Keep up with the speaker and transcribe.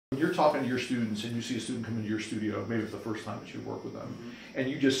When you're talking to your students and you see a student come into your studio, maybe it's the first time that you work with them, and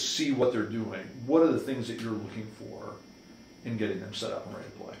you just see what they're doing, what are the things that you're looking for in getting them set up and ready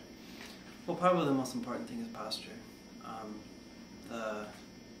to play? Well, probably the most important thing is posture.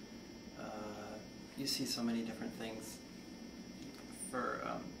 You see so many different things for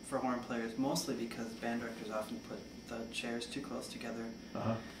horn players, mostly because band directors often put the chairs too close together,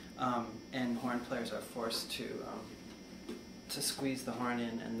 and horn players are forced to squeeze the horn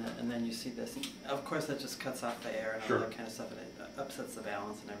in, and then you see this. And of course, that just cuts off the air and all that kind of stuff, and it upsets the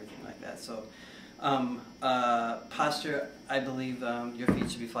balance and everything like that. So, posture, I believe your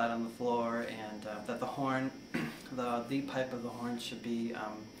feet should be flat on the floor, and that the horn, the pipe of the horn should be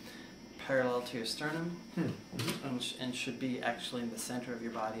parallel to your sternum, and should be actually in the center of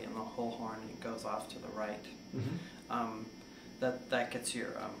your body, and the whole horn goes off to the right. That gets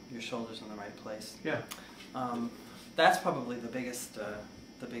your shoulders in the right place. Yeah. That's probably the biggest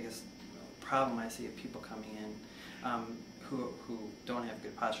problem I see of people coming in who don't have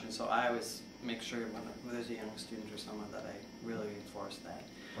good posture. And so I always make sure when there's a young student or someone that I really reinforce that.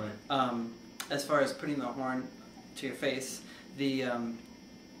 Right. As far as putting the horn to your face, the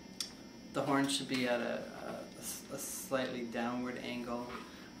horn should be at a slightly downward angle,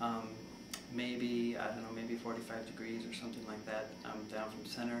 maybe, I don't know, maybe 45 degrees or something like that, down from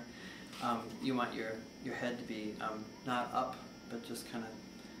center. You want your head to be not up, but just kind of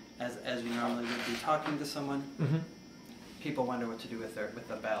as you normally would be talking to someone. People wonder what to do with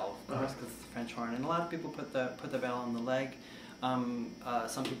the bell, of course, because it's the French horn, and a lot of people put the bell on the leg.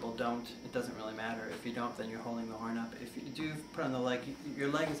 Some people don't. It doesn't really matter. If you don't, then you're holding the horn up. If you do put it on the leg, your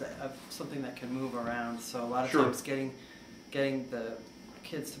leg is something that can move around. So a lot of times getting the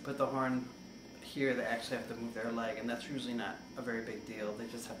kids to put the horn here, they actually have to move their leg, and that's usually not a very big deal. They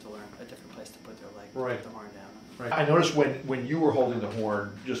just have to learn a different place to put their leg, put the horn down. Right. I noticed when you were holding the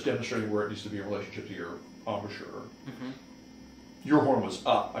horn, just demonstrating where it needs to be in relationship to your embouchure, your horn was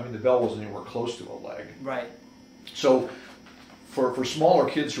up. I mean, the bell wasn't anywhere close to a leg. Right. So for smaller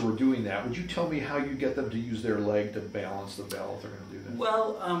kids who are doing that, would you tell me how you get them to use their leg to balance the bell if they're going to do that?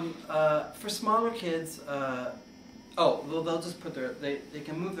 Well, for smaller kids, they'll just put they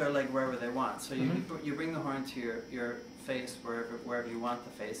can move their leg wherever they want. So you bring the horn to your face wherever you want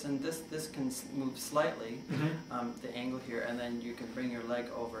the face, and this can move slightly, the angle here, and then you can bring your leg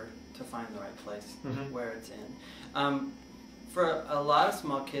over to find the right place where it's in. For a lot of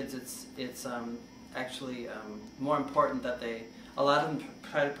small kids, it's actually more important that a lot of them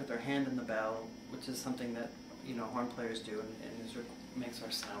try to put their hand in the bell, which is something that horn players do, and makes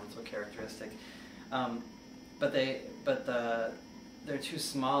our sound so characteristic. But they're too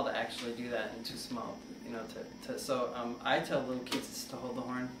small to actually do that, and too small, so I tell little kids to hold the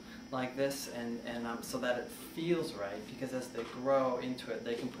horn like this, and so that it feels right, because as they grow into it,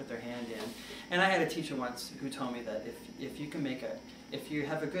 they can put their hand in. And I had a teacher once who told me that if you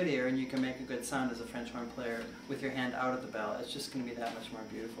have a good ear and you can make a good sound as a French horn player with your hand out of the bell, it's just going to be that much more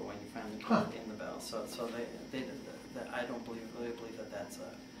beautiful when you finally put it in the bell. So I don't really believe that that's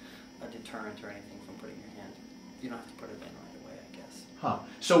a deterrent or anything from putting your hand. You don't have to put it in right away, I guess.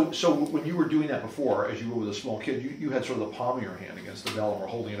 So when you were doing that before, as you were with a small kid, you had sort of the palm of your hand against the bell and were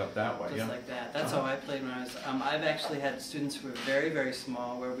holding it up that way. Just like that. That's how I played when I was. I've actually had students who were very, very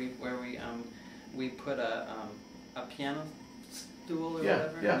small, where we put a piano stool or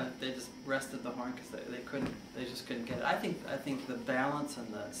whatever, and they just rested the horn because they just couldn't get it. I think the balance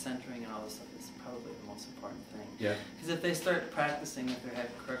and the centering and all this stuff is probably the most important thing. Yeah. Because if they start practicing with their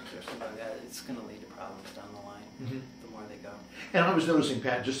head crooked or something like that, it's going to lead to problems down the line. The more they go. And I was noticing,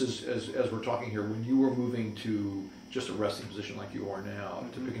 Pat, just as we're talking here, when you were moving to just a resting position like you are now,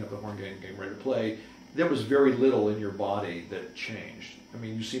 to picking up the horn, getting ready to play, there was very little in your body that changed. I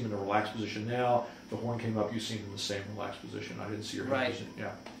mean, you seem in a relaxed position now. The horn came up, you seemed in the same relaxed position. I didn't see your hand position.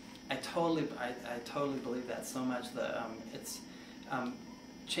 Yeah. I totally believe that so much. It's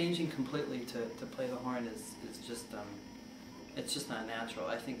changing completely to play the horn is just it's just not natural.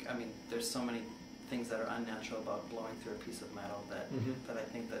 I mean, there's so many things that are unnatural about blowing through a piece of metal that I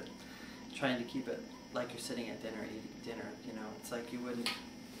think that trying to keep it like you're sitting at dinner, eating dinner, it's like you wouldn't.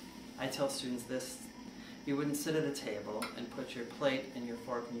 I tell students this. You wouldn't sit at a table and put your plate and your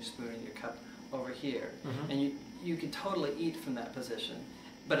fork and your spoon and your cup over here, and you could totally eat from that position,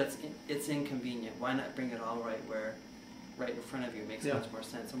 but it's inconvenient. Why not bring it all right in front of you? It makes much more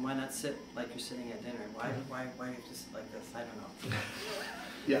sense. And why not sit like you're sitting at dinner? Why you just like this? I don't know.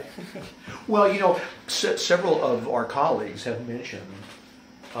 Yeah. Well, several of our colleagues have mentioned,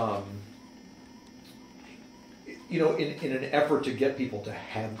 in an effort to get people to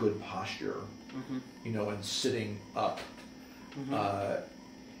have good posture, and sitting up,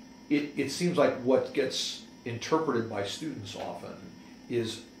 it seems like what gets interpreted by students often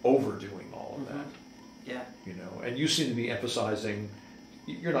is overdoing all of that. Yeah. You know, and you seem to be emphasizing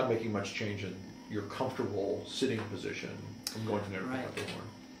you're not making much change in your comfortable sitting position from going from there to pick up the horn.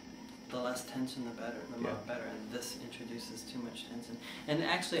 The less tension, the better, the more better. And this introduces too much tension. And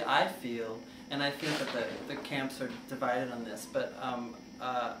actually, I feel, and I think that the camps are divided on this, but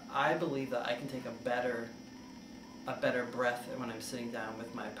I believe that I can take a better breath when I'm sitting down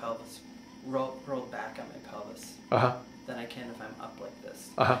with my pelvis rolled back on my pelvis than I can if I'm up like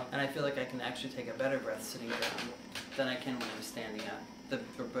this. And I feel like I can actually take a better breath sitting down than I can when I'm standing up. The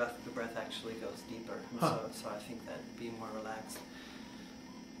breath actually goes deeper. And so I think that being more relaxed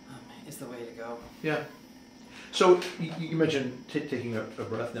is the way to go. Yeah. So you mentioned taking a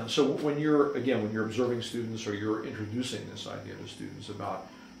breath now. So when you're observing students or you're introducing this idea to students about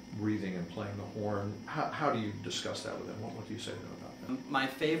breathing and playing the horn, how do you discuss that with them? What do you say to them about that? My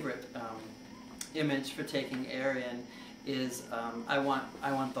favorite image for taking air in is I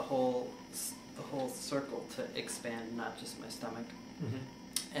want the whole circle to expand, not just my stomach.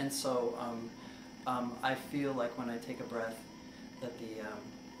 And so I feel like when I take a breath that the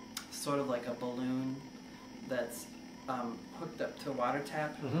sort of like a balloon that's hooked up to a water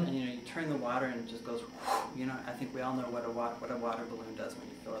tap, and you turn the water and it just goes. I think we all know what a water balloon does when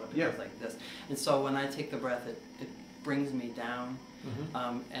you fill it up. It goes like this. And so when I take the breath, it brings me down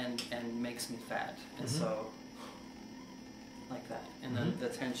and makes me fat. And so like that, and then the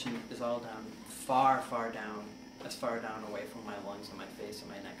tension is all down, far down, as far down away from my lungs and my face and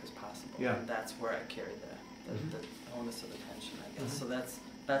my neck as possible. Yeah. And that's where I carry the onus of the tension, I guess. So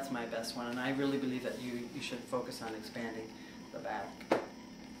that's my best one, and I really believe that you should focus on expanding the back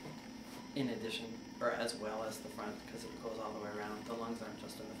in addition, or as well as the front, because it goes all the way around. The lungs aren't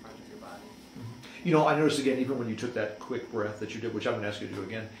just in the front of your body. I noticed again, even when you took that quick breath that you did, which I'm going to ask you to do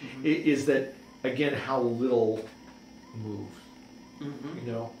again, is that, again, how little moved.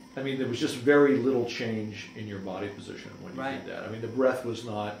 I mean, there was just very little change in your body position when you did that. I mean, the breath was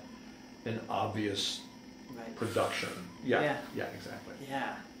not an obvious production. Yeah, exactly.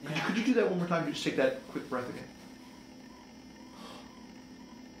 Yeah. Could you do that one more time? Just take that quick breath again.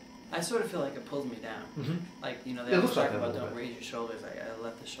 I sort of feel like it pulls me down. Like, they always talk about don't raise your shoulders. I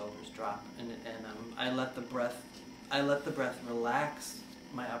let the shoulders drop, and I let the breath relax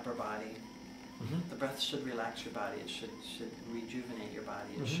my upper body. The breath should relax your body. It should rejuvenate your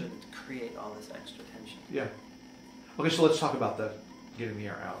body. It shouldn't create all this extra tension. Yeah. Okay, so let's talk about getting the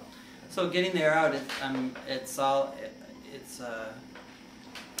air out. So getting the air out,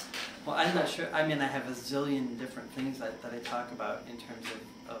 well, I'm not sure. I mean, I have a zillion different things that I talk about in terms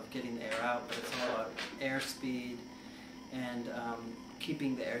of getting the air out, but it's all about airspeed and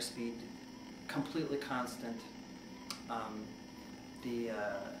keeping the airspeed completely constant.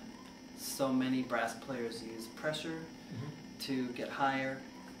 So many brass players use pressure to get higher,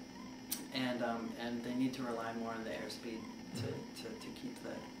 and they need to rely more on the airspeed to keep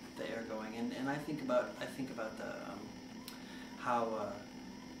the air going. And I think about the how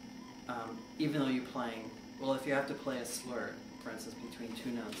even though you're playing, well, if you have to play a slur, for instance, between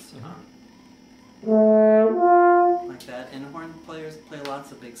two notes, like that, and horn players play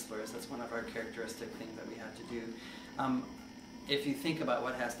lots of big slurs. That's one of our characteristic things that we have to do. If you think about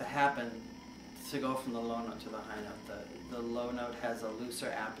what has to happen to go from the low note to the high note, the low note has a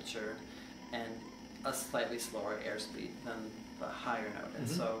looser aperture and a slightly slower airspeed than the higher note. And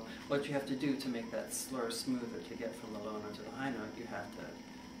so what you have to do to make that slur smoother, to get from the low note to the high note, you have to,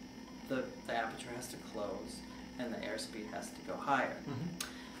 the aperture has to close and the airspeed has to go higher.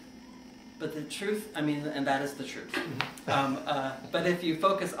 But the truth, I mean, and that is the truth. But if you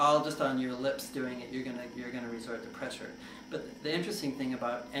focus all just on your lips doing it, you're gonna resort to pressure. But the interesting thing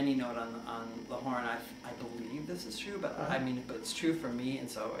about any note on the horn, I believe this is true, but I mean, but it's true for me, and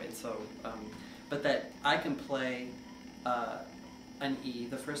so, but that I can play an E.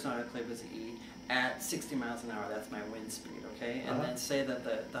 The first note I played was E at 60 miles an hour. That's my wind speed, okay? And then say that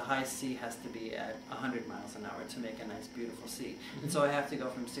the high C has to be at 100 miles an hour to make a nice, beautiful C. And so I have to go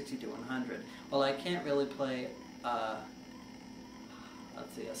from 60 to 100. Well, I can't really play,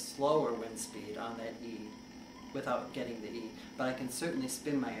 let's see, a slower wind speed on that E without getting the E. But I can certainly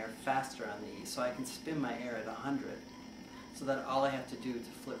spin my air faster on the E. So I can spin my air at 100. So that all I have to do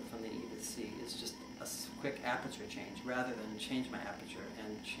to flip from the E to C is just a quick aperture change, rather than change my aperture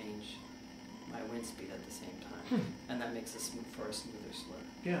and change my wind speed at the same time. And that makes it for a smoother slur.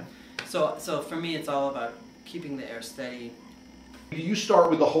 Yeah. So for me, it's all about keeping the air steady. Do you start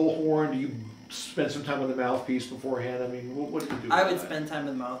with the whole horn? Do you spend some time with the mouthpiece beforehand? I mean, what do you do? I would spend time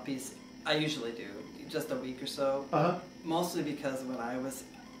with the mouthpiece. I usually do, just a week or so. Mostly because when I was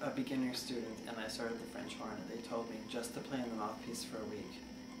a beginner student and I started the French horn, and they told me just to play on the mouthpiece for a week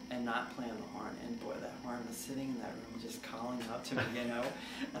and not play on the horn. And boy, that horn was sitting in that room just calling out to me, you know.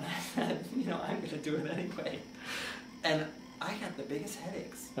 And I said, you know, I'm going to do it anyway. And I had the biggest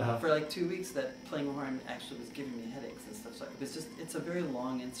headaches for like 2 weeks. That playing a horn actually was giving me headaches and stuff. So it was just, it's a very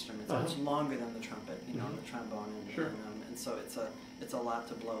long instrument. It's much longer than the trumpet, you know, and the trombone, and so it's a lot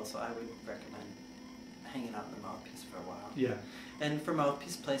to blow. So I would recommend hanging out in the mouthpiece for a while. Yeah. And for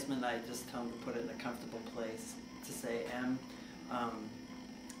mouthpiece placement, I just tell them to put it in a comfortable place to say M.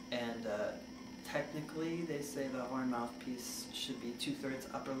 Technically, they say the horn mouthpiece should be 2/3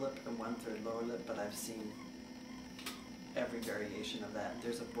 upper lip and 1/3 lower lip, but I've seen every variation of that.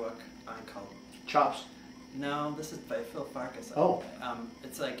 There's a book called Chops. No, this is by Phil Farkas. Oh.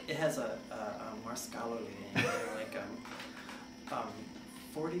 It's like, it has a more scholarly name, like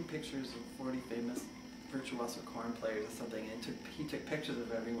 40 pictures of 40 famous virtuoso horn players or something, and he took pictures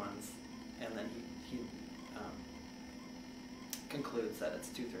of everyone's, and then he concludes that it's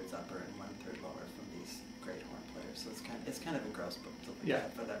 2/3 upper and 1/3 lower from these great horn players. So it's kind of a gross book to look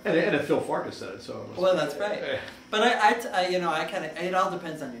at for that. And Phil Farkas said it, so. Well, that's right. But I you know, I kind of, it all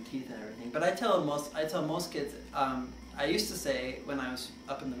depends on your teeth and everything. But I tell most kids. I used to say when I was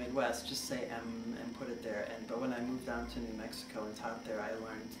up in the Midwest, just say M and put it there. But when I moved down to New Mexico and taught there, I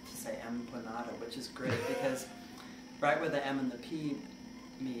learned to say empanada, which is great because right where the M and the P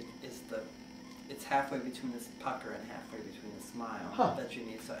meet is it's halfway between this pucker and halfway between the smile that you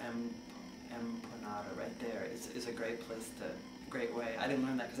need. So empanada right there is a great place great way. I didn't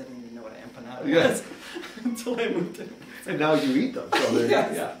learn that because I didn't even know what an empanada was until I moved to. And now you eat them. So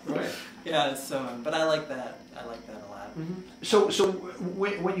yeah, right. Yeah, so but I like that. I like that a lot. Mm-hmm. So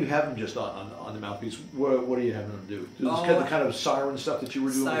when you have them just on the mouthpiece, what are you having them do? Do the kind of siren stuff that you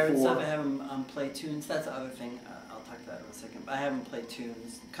were doing siren before? Stuff. I have them play tunes. That's the other thing. I'll talk to that in a second. I have them play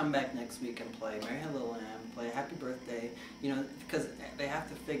tunes. Come back next week and play Mary Had a Little Lamb. Play Happy Birthday. You know, because they have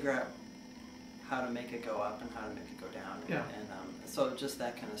to figure out how to make it go up and how to make it go down. And so just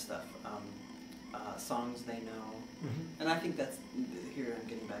that kind of stuff. Songs they know. And I think that's, here I'm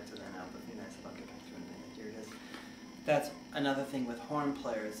getting back to that now, but the thing I said I'll get back to in a minute, here it is. That's another thing with horn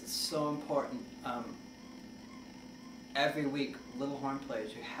players, it's so important. Every week, little horn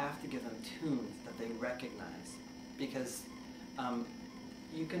players, you have to give them tunes that they recognize, because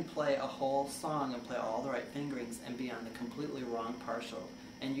you can play a whole song and play all the right fingerings and be on the completely wrong partial,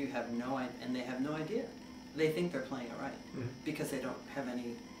 and you have no idea, and they have no idea. They think they're playing it right because they don't have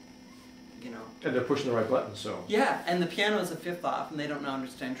any, you know. And they're pushing the right buttons, so. Yeah, and the piano is a fifth off, and they don't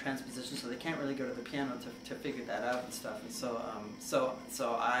understand transposition, so they can't really go to the piano to figure that out and stuff. And so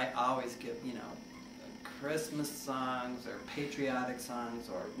I always give, you know, Christmas songs or patriotic songs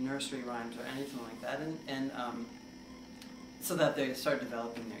or nursery rhymes or anything like that, and so that they start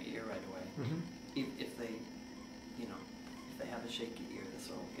developing their ear right away. If they, you know, if they have a shaky ear,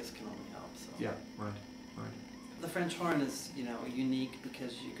 this can only help. So. Yeah, right. The French horn is, you know, unique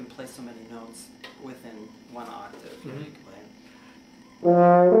because you can play so many notes within one octave. You can play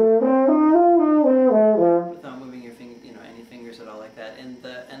without moving your finger, you know, any fingers at all like that. And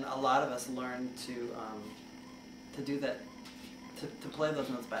a lot of us learn to do that, to play those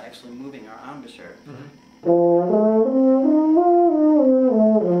notes by actually moving our embouchure.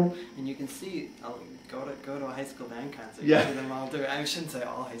 And you can see, go to a high school band concert. You see them all do it. I shouldn't say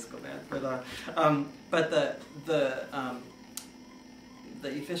all high school band, but the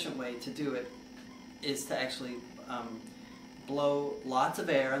efficient way to do it is to actually blow lots of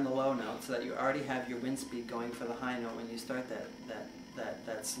air in the low note, so that you already have your wind speed going for the high note when you start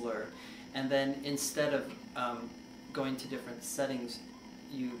that slur, and then instead of going to different settings,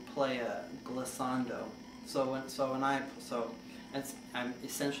 you play a glissando. I'm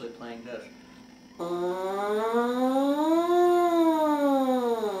essentially playing this.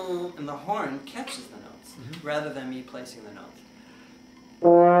 And the horn catches the notes rather than me placing the notes.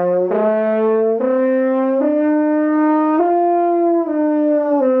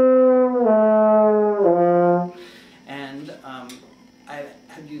 And I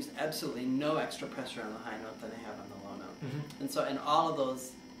have used absolutely no extra pressure on the high note than I have on the low note. And all of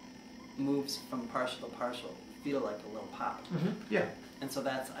those moves from partial to partial feel like a little pop. Yeah. And so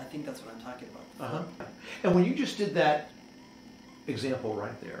I think that's what I'm talking about. And when you just did that example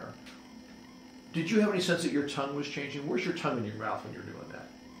right there, did you have any sense that your tongue was changing? Where's your tongue in your mouth when you're doing that?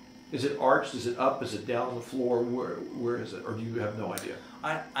 Is it arched? Is it up? Is it down on the floor? Where is it? Or do you have no idea?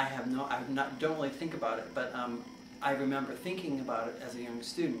 Don't really think about it, but I remember thinking about it as a young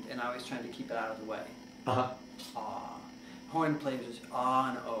student, and always trying to keep it out of the way. Horn players, ah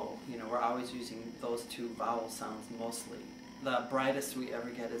and o. You know, we're always using those two vowel sounds mostly. the brightest we ever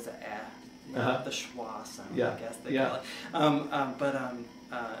get is a the schwa sound, Yeah. I guess they call it.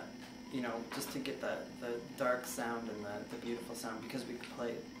 You know, just to get the dark sound and the beautiful sound, because we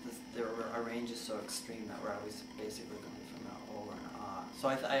play this, our range is so extreme that we're always basically going from an O or an ah. So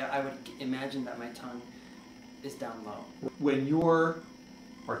I would imagine that my tongue is down low. When you're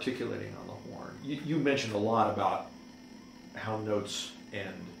articulating on the horn, you mentioned a lot about how notes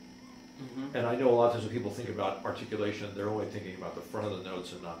end. Mm-hmm. And I know a lot of times when people think about articulation, they're only thinking about the front of the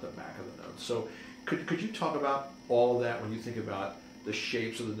notes and not the back of the notes. So could you talk about all of that when you think about the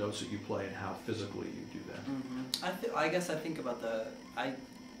shapes of the notes that you play and how physically you do that? Mm-hmm. I guess I think about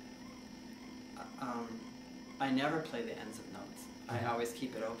I never play the ends of notes. Mm-hmm. I always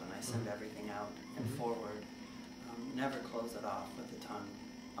keep it open. I send Mm-hmm. everything out and Mm-hmm. forward. Never close it off with the tongue,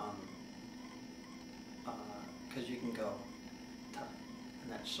 because you can go tuh,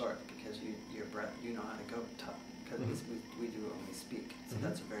 and that's short because your breath, you know how to go tuh, because Mm-hmm. we do it when we speak. So Mm-hmm.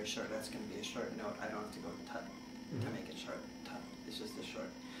 that's a very short. That's going to be a short note. I don't have to go tuh Mm-hmm. to make it short. Tuh. It's just a short.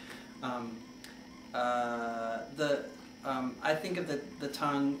 I think of the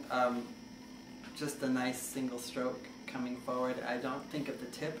tongue just a nice single stroke coming forward. I don't think of the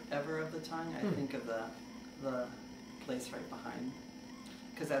tip ever of the tongue. I think of the place right behind,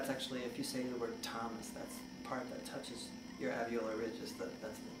 because that's actually, if you say the word Thomas, that's part that touches your alveolar ridge. That's the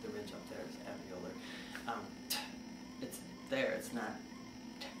ridge up there is alveolar. It's there. It's not.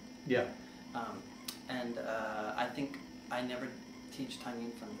 Yeah. I think I never teach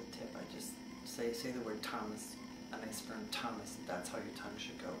tonguing from the tip. I just say the word Thomas, a nice firm Thomas. That's how your tongue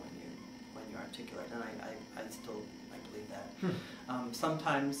should go when you articulate. And I believe that.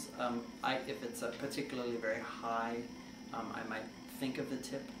 Sometimes if it's a particularly very high, I might think of the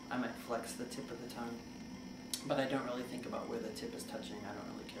tip. I might flex the tip of the tongue, but I don't really think about where the tip is touching. I don't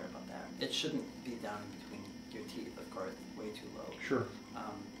really care about that. It shouldn't be down between your teeth, of course, way too low. Sure.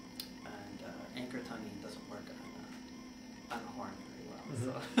 Anchor tonguing doesn't work on a horn very well.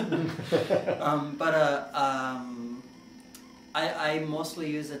 Mm-hmm. I mostly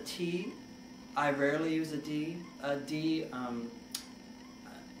use a T. I rarely use a D. A D,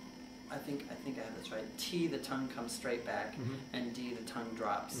 I think I have this right. T, the tongue comes straight back, Mm-hmm. and D, the tongue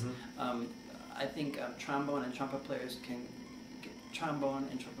drops. Mm-hmm. I think trombone and trumpet players can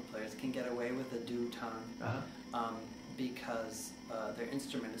get away with a do tongue. Uh-huh. Because their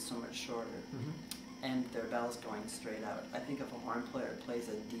instrument is so much shorter, Mm-hmm. and their bell's going straight out. I think if a horn player plays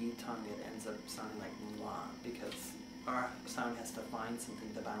a D tongue, it ends up sounding like mwah, because our sound has to find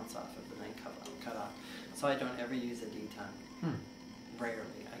something to bounce off of and then cut off. So I don't ever use a D tongue.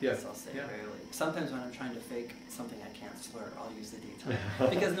 Rarely, I guess I'll say rarely. Sometimes when I'm trying to fake something I can't slur, I'll use the D tongue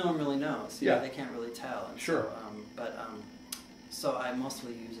because no one really knows. You know, they can't really tell. And sure. So I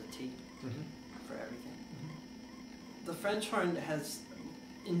mostly use a T for everything. The French horn has,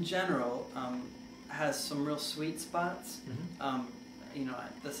 in general, has some real sweet spots. You know,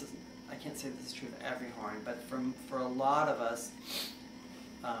 I can't say this is true of every horn, but for a lot of us,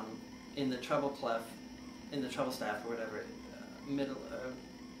 in the treble clef, in the treble staff or whatever,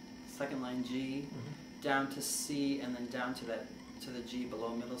 second line G, down to C, and then down to the G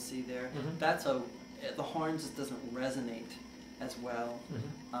below middle C there. The horn just doesn't resonate as well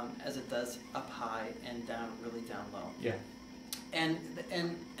as it does up high and really down low. Yeah. And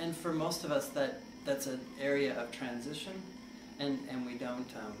for most of us that's an area of transition, and we don't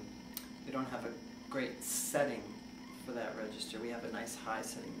have a great setting for that register. We have a nice high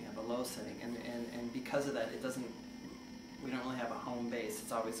setting, we have a low setting, and because of that, we don't really have a home base.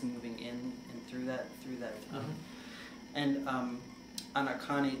 It's always moving in and through that. And on a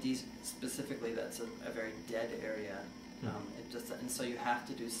Connie D specifically, that's a very dead area. And so you have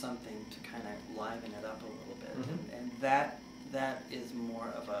to do something to kind of liven it up a little bit, and that is more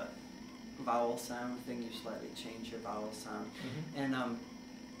of a vowel sound thing. You slightly change your vowel sound, and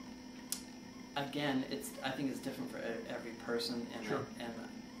again, I think it's different for every person, and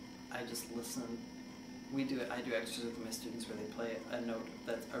I just listen. I do exercises with my students where they play a note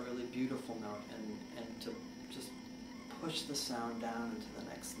that's a really beautiful note, and to just push the sound down into the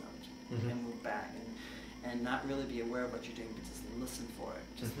next note and move back, and not really be aware of what you're doing, but just listen for it.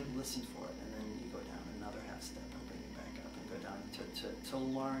 Just listen for it, and then you go down another half step and bring it back up and go down to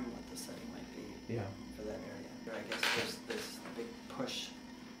learn what the setting might be for that area. I guess there's a big push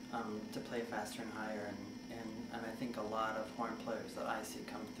to play faster and higher, and I think a lot of horn players that I see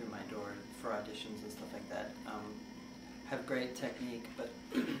come through my door for auditions and stuff like that have great technique, but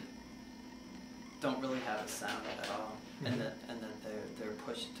don't really have a sound at all, and that they're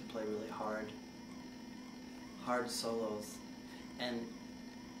pushed to play really hard solos, and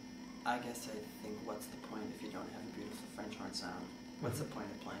I guess I think, what's the point if you don't have a beautiful French horn sound? What's the point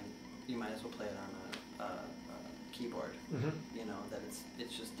of playing? You might as well play it on a keyboard. You know, that it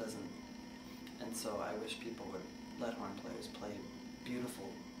just doesn't. And so I wish people would let horn players play beautiful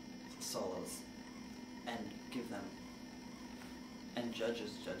solos and give them, and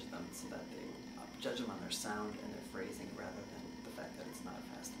judges judge them so that they judge them on their sound and their phrasing rather than the fact that it's not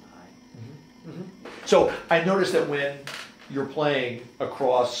fast and high. So I noticed that when you're playing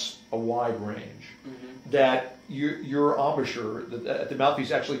across a wide range, that your embouchure at the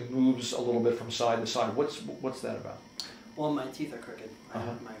mouthpiece actually moves a little bit from side to side. What's that about? Well, my teeth are crooked.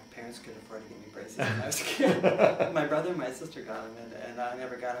 My parents could afford to give me braces when I was a kid. My brother and my sister got them, and I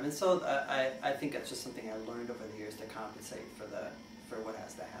never got them. And so I think that's just something I learned over the years to compensate for what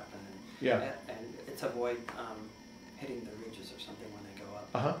has to happen, and to avoid hitting the ridges or something when they go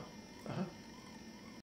up.